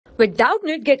With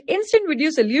Doubtnut, get instant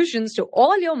video solutions to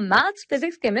all your maths,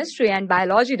 physics, chemistry, and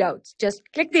biology doubts. Just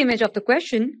click the image of the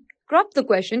question, crop the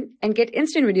question, and get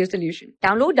instant video solution.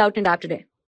 Download Doubtnut app today.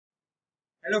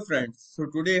 Hello friends, so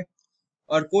today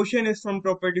our question is from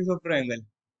properties of triangle,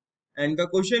 and the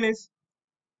question is,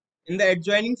 in the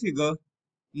adjoining figure,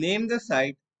 name the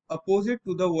side opposite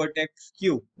to the vertex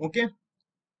Q. Okay,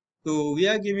 so we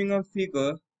are giving a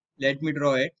figure. Let me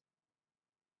draw it.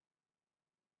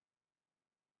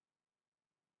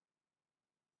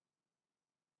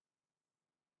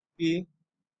 P,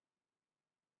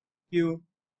 Q,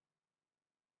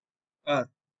 R,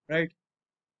 right?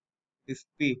 This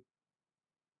P,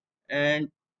 and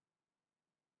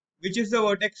which is the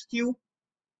vertex Q?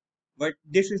 But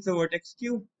this is the vertex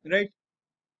Q, right?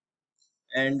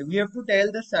 And we have to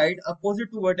tell the side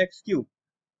opposite to vertex Q.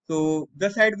 So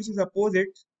the side which is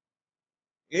opposite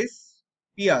is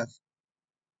PR,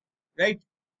 right?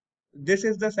 This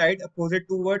is the side opposite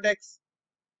to vertex.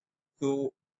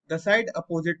 So the side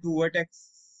opposite to vertex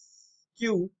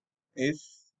Q is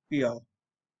PR.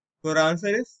 So our answer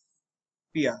is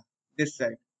PR, this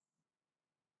side.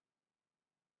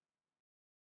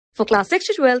 For class 6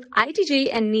 to 12, IIT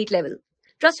JEE and NEET level.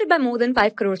 Trusted by more than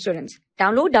 5 crore students.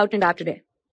 Download Doubtnut app today.